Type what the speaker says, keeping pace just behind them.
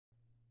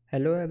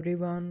Hello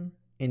everyone,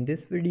 in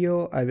this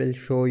video I will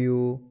show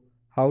you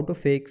how to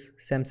fix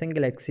Samsung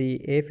Galaxy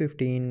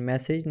A15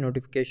 message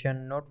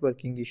notification not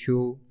working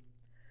issue.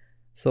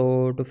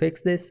 So to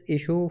fix this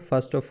issue,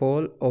 first of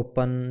all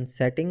open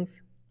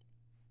settings.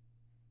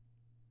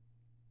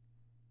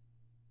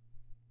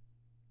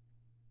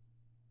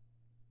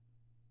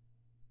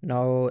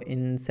 Now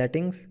in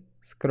settings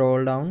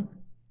scroll down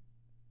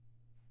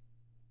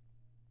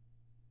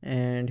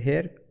and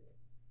here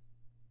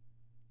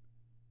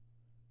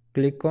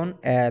click on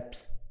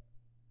apps.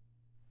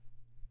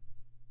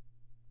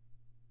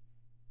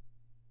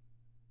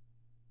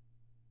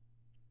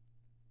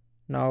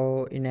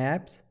 Now in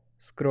apps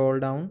scroll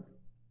down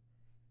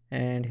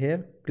and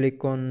here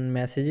click on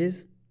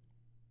messages.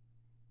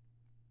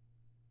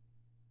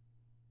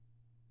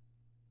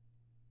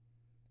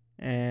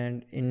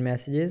 And in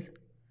messages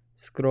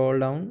scroll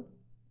down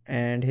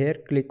and here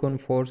click on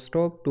force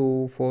stop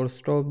to force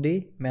stop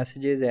the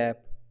messages app.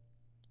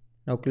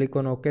 Now click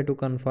on OK to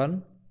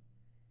confirm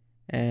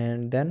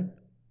and then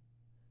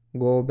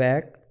go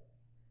back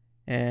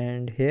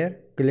and here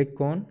click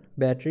on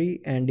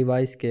battery and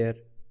device care.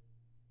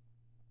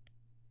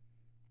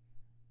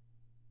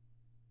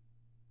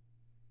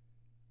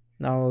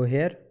 Now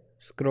here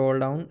scroll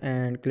down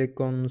and click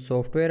on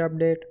software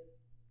update.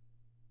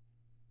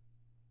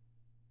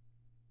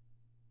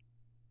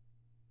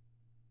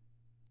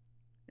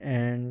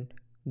 And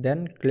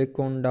then click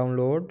on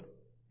download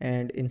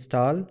and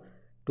install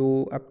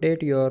to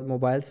update your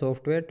mobile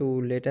software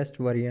to latest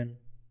version.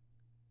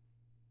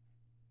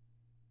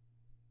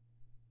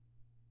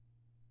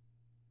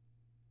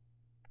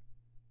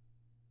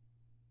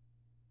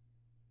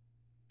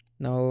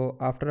 Now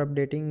after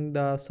updating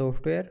the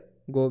software,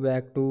 go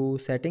back to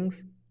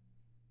settings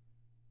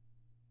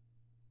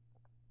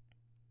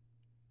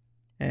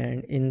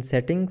and in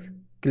settings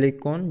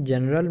click on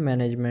general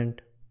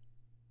management.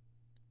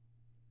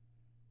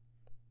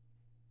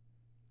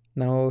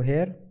 Now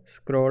here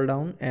scroll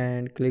down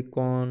and click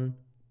on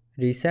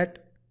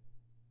reset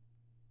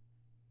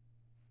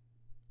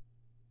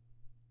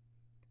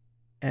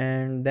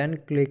and then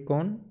click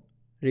on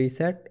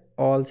reset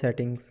all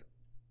settings.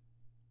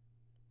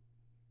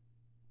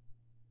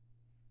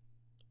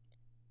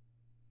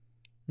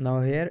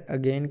 Now here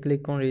again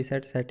click on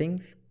reset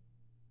settings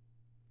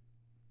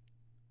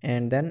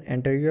and then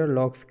enter your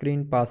lock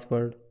screen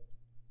password.